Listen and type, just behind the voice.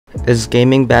Is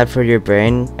gaming bad for your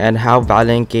brain, and how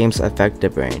violent games affect the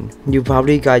brain? You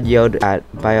probably got yelled at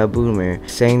by a boomer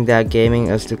saying that gaming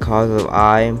is the cause of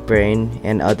eye, brain,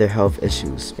 and other health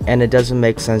issues. And it doesn't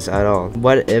make sense at all.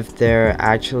 What if they're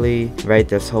actually right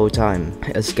this whole time?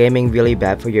 Is gaming really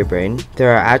bad for your brain?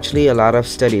 There are actually a lot of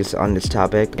studies on this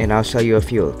topic, and I'll show you a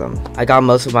few of them. I got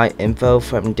most of my info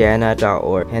from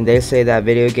dana.org, and they say that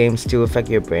video games do affect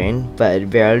your brain, but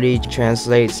it rarely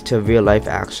translates to real life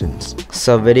actions.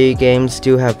 So video games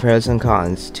do have pros and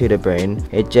cons to the brain,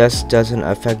 it just doesn't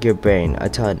affect your brain a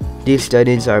ton. These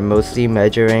studies are mostly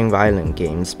measuring violent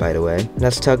games, by the way.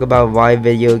 Let's talk about why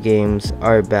video games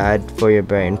are bad for your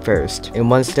brain first. In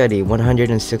one study,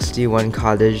 161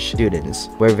 college students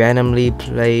were randomly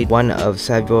played one of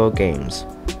several games.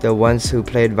 The ones who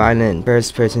played violent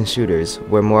first-person shooters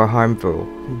were more harmful.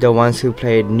 The ones who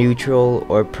played neutral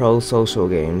or pro-social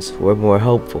games were more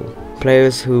helpful.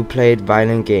 Players who played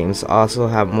violent games also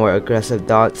have more aggressive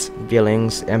thoughts,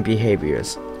 feelings, and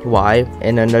behaviors. Why?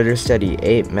 In another study,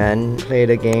 8 men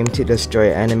played a game to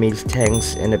destroy enemy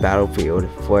tanks in the battlefield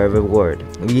for a reward.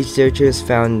 Researchers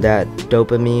found that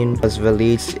dopamine was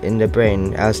released in the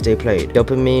brain as they played.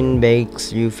 Dopamine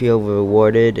makes you feel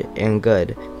rewarded and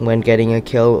good when getting a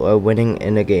kill or winning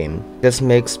in a game. This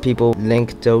makes people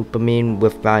link dopamine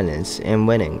with violence and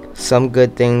winning. Some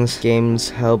good things games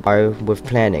help are with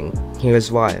planning.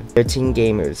 Here's why. 13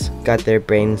 gamers got their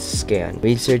brains scanned.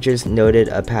 Researchers noted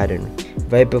a pattern.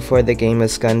 Right before the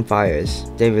gamer's gun fires,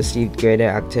 they received greater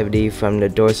activity from the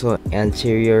dorsal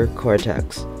anterior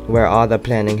cortex, where all the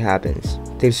planning happens.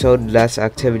 They showed less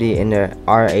activity in the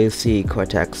RAC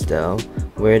cortex though,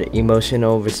 where the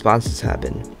emotional responses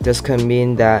happen. This can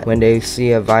mean that when they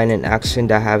see a violent action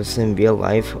that happens in real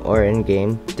life or in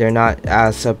game, they're not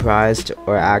as surprised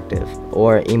or active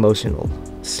or emotional.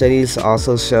 Studies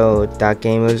also show that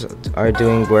gamers are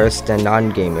doing worse than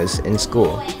non-gamers in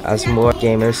school. As more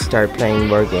gamers start playing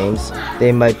more games,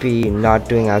 they might be not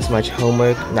doing as much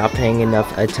homework, not paying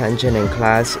enough attention in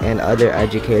class, and other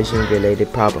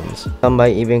education-related problems. Some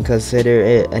might even consider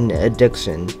it an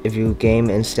addiction if you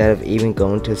game instead of even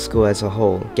going to school as a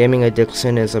whole. Gaming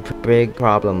addiction is a big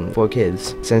problem for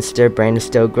kids. Since their brain is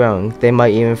still growing, they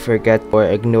might even forget or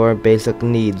ignore basic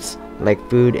needs like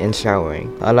food and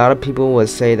showering. A lot of people would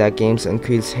say that games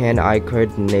increase hand-eye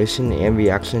coordination and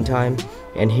reaction time,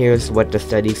 and here's what the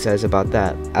study says about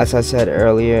that. As I said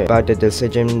earlier about the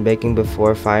decision making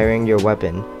before firing your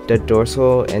weapon, the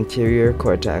dorsal anterior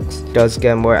cortex does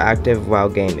get more active while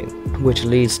gaming, which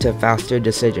leads to faster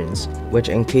decisions, which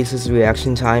increases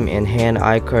reaction time and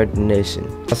hand-eye coordination.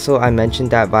 Also, I mentioned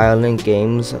that violent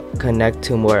games connect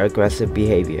to more aggressive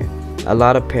behavior. A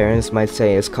lot of parents might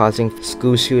say it's causing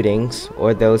school shootings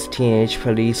or those teenage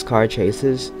police car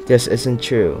chases. This isn't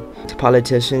true.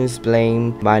 Politicians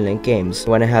blame violent games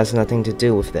when it has nothing to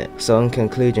do with it. So in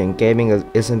conclusion, gaming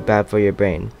isn't bad for your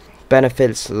brain.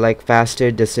 Benefits like faster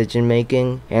decision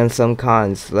making, and some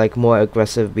cons like more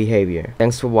aggressive behavior.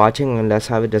 Thanks for watching, and let's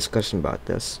have a discussion about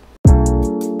this.